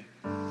up at me.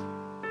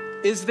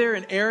 Is there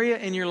an area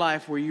in your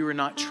life where you are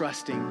not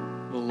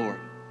trusting the Lord?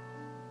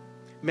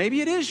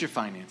 Maybe it is your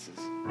finances.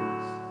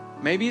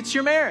 Maybe it's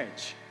your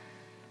marriage.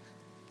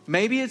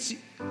 Maybe it's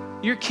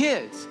your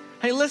kids.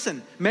 Hey,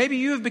 listen, maybe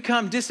you have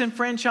become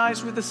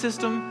disenfranchised with the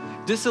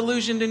system,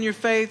 disillusioned in your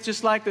faith,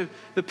 just like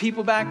the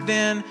people back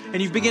then,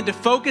 and you've begun to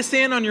focus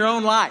in on your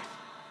own life.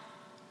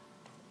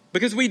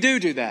 Because we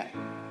do that.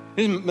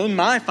 This is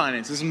my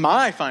finances. This is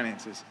my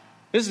finances.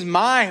 This is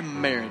my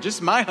marriage. This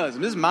is my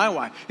husband. This is my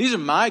wife. These are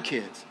my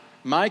kids.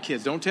 My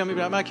kids. Don't tell me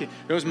about my kids.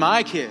 It was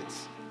my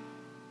kids.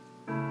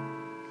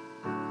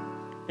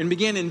 And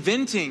begin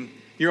inventing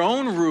your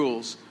own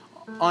rules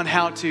on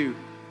how to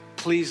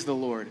please the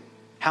Lord,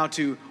 how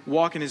to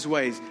walk in his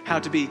ways, how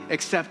to be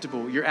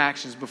acceptable, your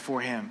actions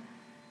before him.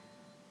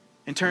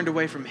 And turned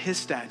away from his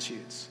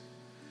statutes.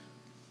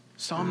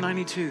 Psalm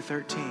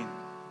 92:13.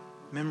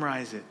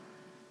 Memorize it.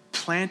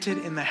 Planted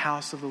in the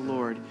house of the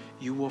Lord,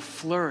 you will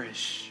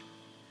flourish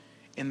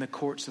in the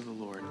courts of the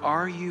Lord.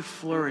 Are you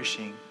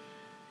flourishing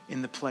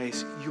in the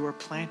place you are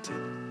planted?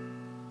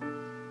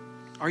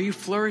 Are you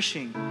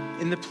flourishing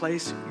in the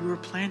place you were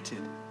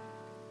planted?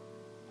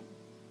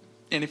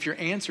 And if your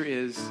answer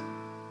is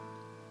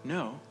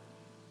no,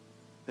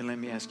 then let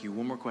me ask you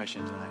one more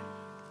question tonight.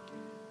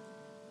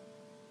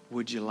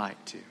 Would you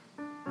like to?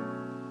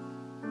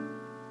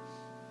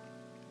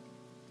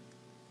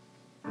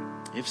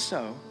 If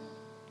so,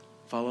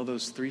 follow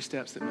those 3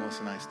 steps that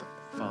Melissa and I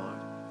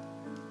followed.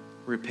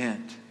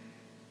 Repent.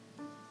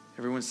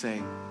 Everyone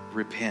say,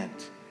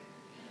 repent.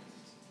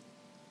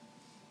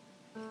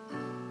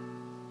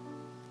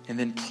 And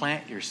then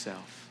plant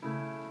yourself.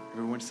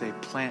 Everyone say,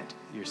 plant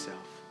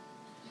yourself.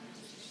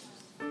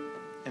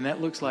 And that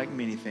looks like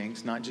many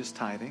things, not just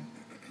tithing.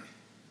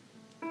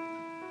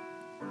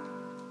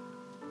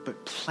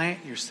 But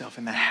plant yourself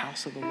in the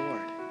house of the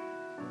Lord.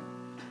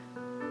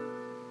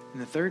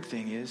 And the third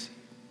thing is,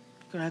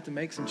 you're going to have to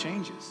make some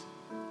changes.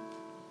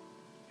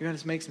 You're going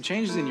to make some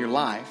changes in your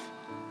life.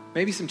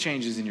 Maybe some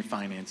changes in your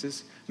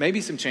finances.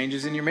 Maybe some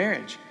changes in your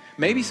marriage.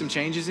 Maybe some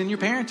changes in your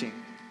parenting.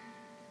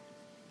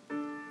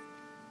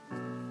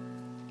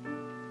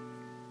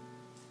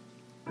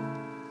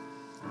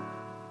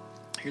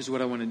 Here's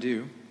what I want to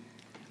do.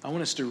 I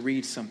want us to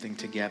read something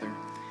together.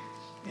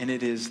 And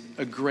it is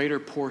a greater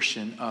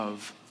portion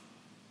of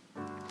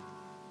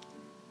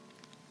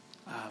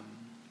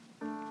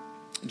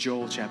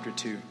Joel chapter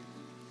 2.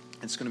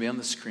 It's going to be on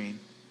the screen.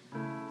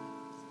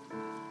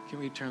 Can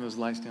we turn those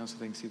lights down so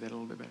they can see that a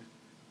little bit better?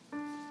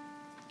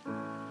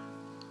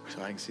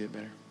 So I can see it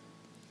better.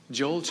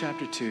 Joel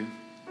chapter 2,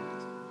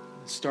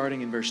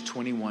 starting in verse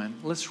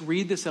 21. Let's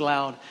read this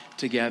aloud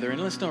together.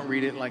 And let's don't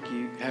read it like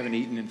you haven't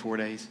eaten in 4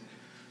 days.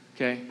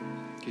 Okay?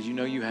 Because you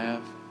know you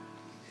have.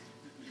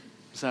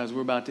 Besides,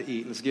 we're about to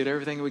eat. Let's get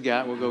everything we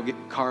got. We'll go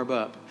carb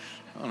up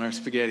on our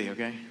spaghetti,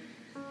 okay?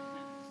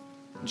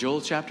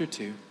 Joel chapter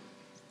 2.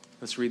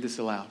 Let's read this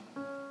aloud.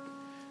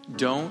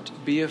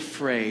 Don't be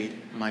afraid,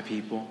 my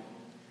people.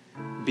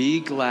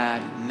 Be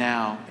glad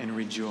now and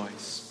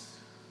rejoice.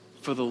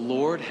 For the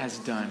Lord has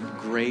done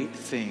great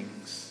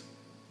things.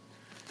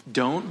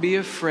 Don't be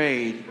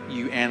afraid,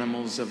 you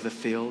animals of the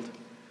field.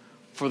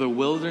 For the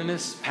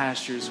wilderness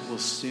pastures will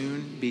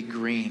soon be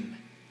green.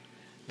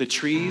 The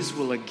trees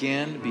will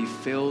again be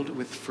filled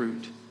with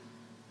fruit.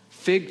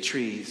 Fig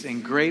trees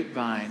and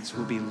grapevines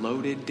will be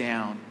loaded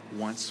down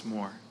once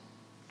more.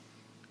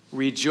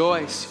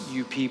 Rejoice,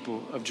 you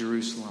people of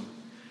Jerusalem.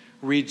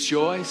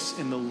 Rejoice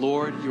in the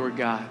Lord your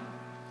God.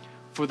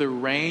 For the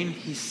rain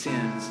he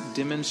sends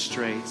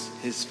demonstrates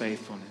his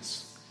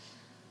faithfulness.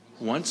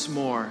 Once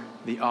more,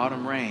 the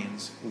autumn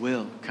rains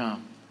will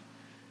come,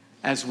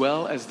 as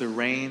well as the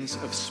rains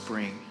of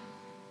spring.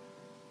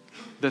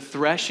 The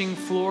threshing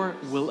floor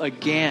will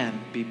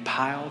again be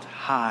piled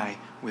high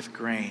with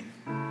grain,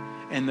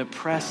 and the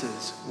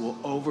presses will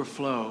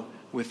overflow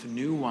with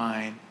new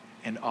wine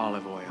and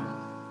olive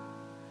oil.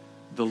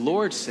 The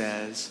Lord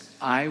says,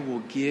 I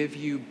will give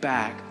you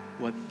back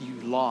what you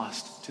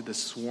lost to the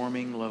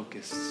swarming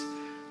locusts,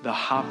 the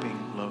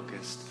hopping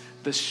locust,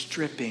 the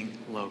stripping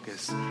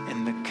locust,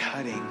 and the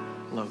cutting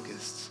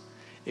locusts.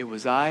 It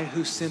was I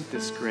who sent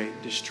this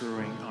great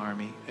destroying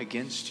army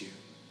against you.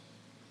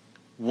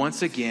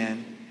 Once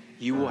again,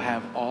 you will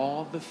have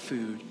all the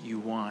food you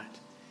want,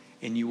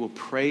 and you will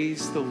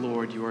praise the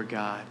Lord your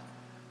God,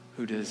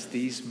 who does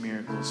these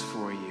miracles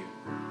for you.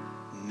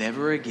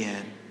 Never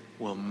again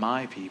will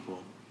my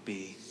people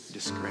be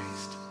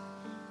disgraced.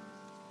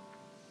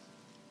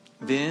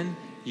 Then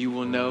you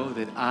will know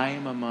that I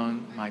am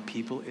among my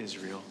people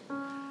Israel,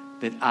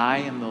 that I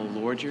am the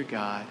Lord your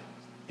God,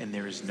 and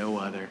there is no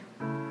other.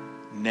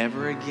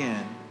 Never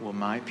again will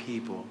my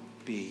people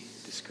be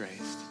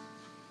disgraced.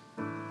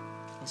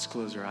 Let's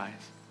close our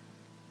eyes.